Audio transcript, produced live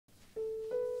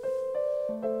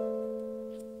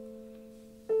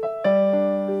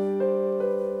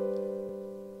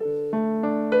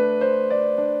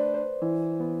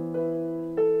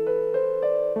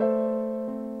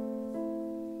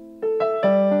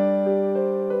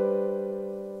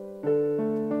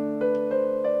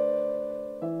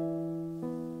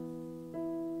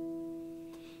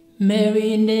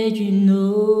Mary, did you know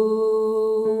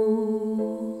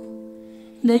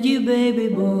that your baby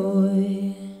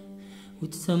boy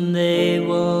would someday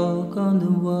walk on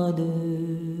the water?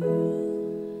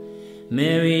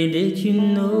 Mary, did you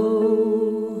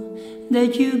know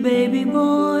that your baby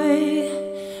boy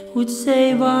would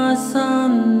save our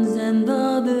sons and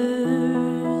daughters?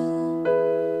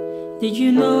 Did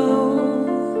you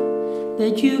know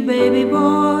that your baby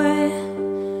boy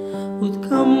would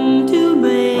come to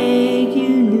make you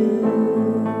new?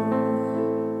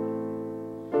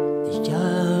 The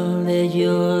child that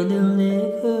you're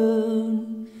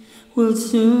delivering will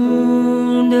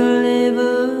soon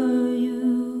deliver you.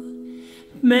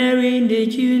 Mary,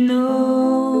 did you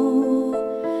know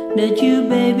that your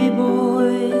baby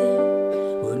boy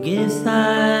would give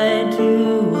sight to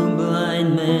a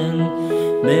blind man?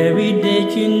 Mary,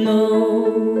 did you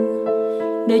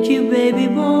know that your baby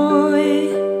boy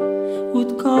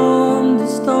would calm the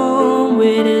storm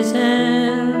with his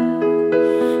hand?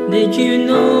 Did you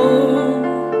know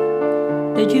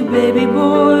that your baby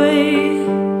boy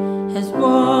has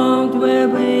walked where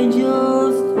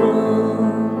angels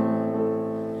throng?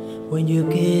 When you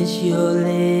kiss your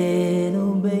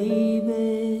little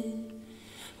baby,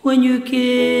 when you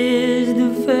kiss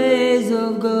the face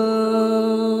of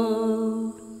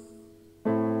God,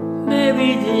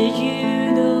 Mary, did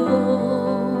you know?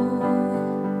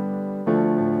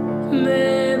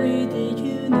 Mary, did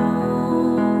you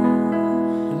know?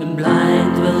 The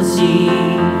blind will see,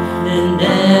 the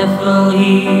deaf will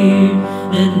hear,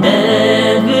 the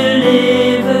dead will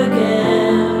live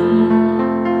again.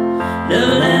 The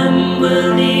lamb will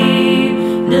lead,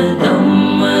 the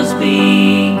dumb will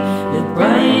speak, the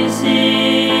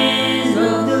praises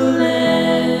of the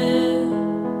Lamb.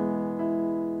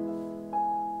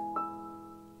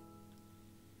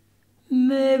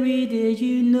 Mary, did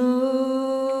you know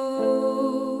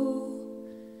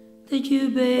that your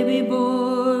baby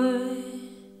boy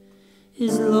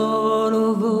is Lord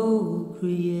of all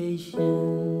creation?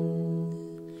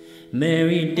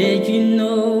 Mary, did you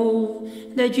know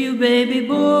that your baby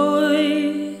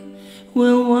boy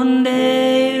will one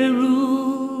day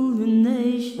rule the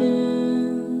nation?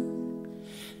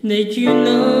 Did you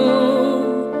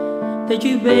know that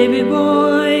your baby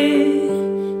boy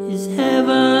is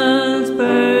heaven's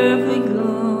perfect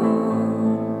law?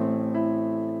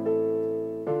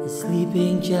 The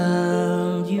sleeping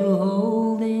child you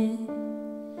holding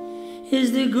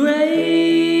is the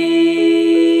great